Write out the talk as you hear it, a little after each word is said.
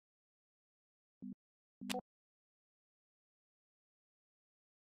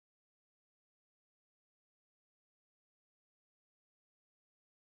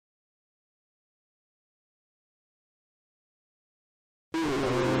What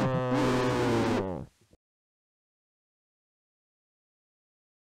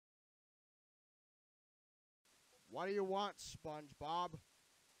do you want, Spongebob?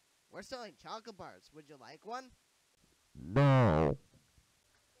 We're selling chocolate bars. Would you like one? No.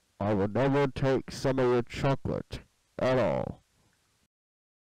 I would never take some of your chocolate at all.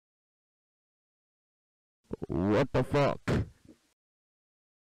 What the fuck?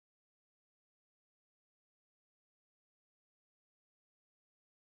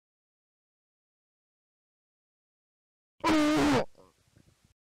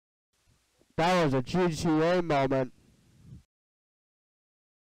 That was a GTA moment.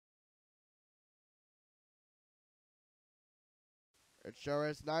 It sure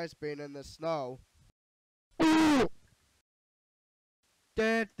is nice being in the snow. Dance,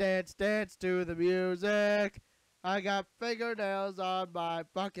 dance, dance to the music. I got fingernails on my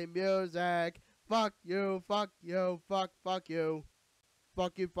fucking music. Fuck you, fuck you, fuck you.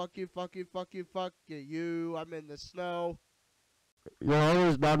 Fuck you, fuck you, fuck you, fuck you, fuck you. I'm in the snow. You're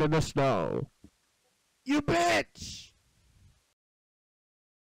always not in the snow. You bitch!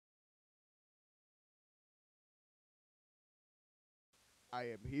 I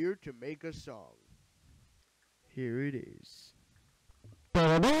am here to make a song. Here it is.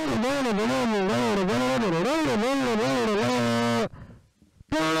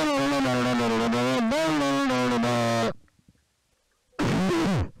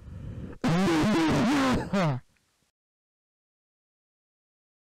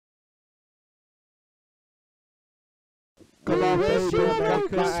 Come on, baby,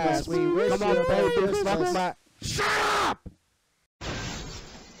 fuck my ass. We wish Come on, you Merry baby, fuck Christmas. my... Shut up!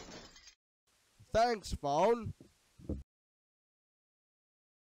 Thanks, phone.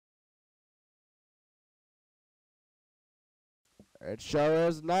 It sure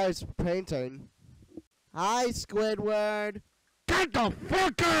is nice painting. Hi, Squidward. Get the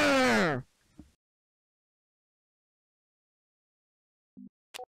fuck out of here!